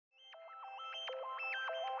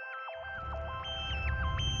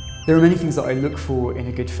There are many things that I look for in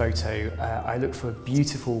a good photo. I look for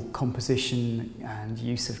beautiful composition and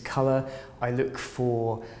use of colour. I look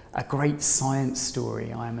for a great science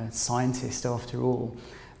story. I'm a scientist after all.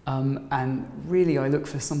 And really I look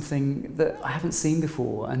for something that I haven't seen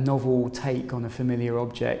before, a novel take on a familiar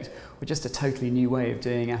object, or just a totally new way of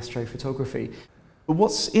doing astrophotography. But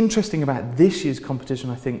what's interesting about this year's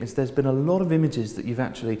competition, I think, is there's been a lot of images that you've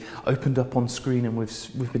actually opened up on screen and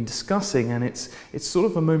we've been discussing, and it's sort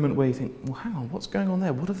of a moment where you think, well, hang on, what's going on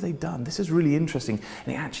there? What have they done? This is really interesting,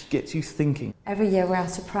 and it actually gets you thinking. Every year we are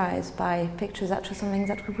surprised by pictures that show something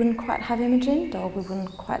that we wouldn't quite have imagined, or we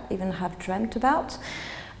wouldn't quite even have dreamt about.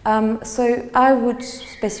 So I would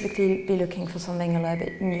specifically be looking for something a little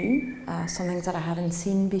bit new, something that I haven't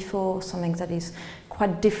seen before, something that is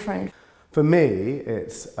quite different. For me,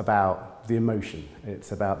 it's about the emotion.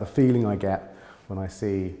 It's about the feeling I get when I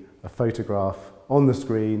see a photograph on the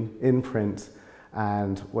screen, in print,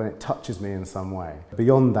 and when it touches me in some way.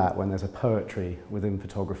 Beyond that, when there's a poetry within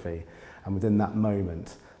photography, and within that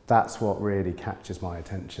moment, that's what really catches my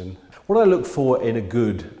attention. What I look for in a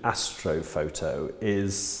good astrophoto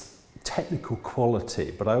is technical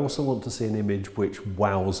quality, but I also want to see an image which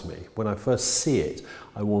wows me. When I first see it,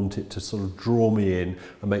 I want it to sort of draw me in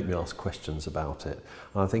and make me ask questions about it.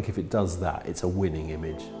 And I think if it does that, it's a winning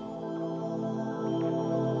image.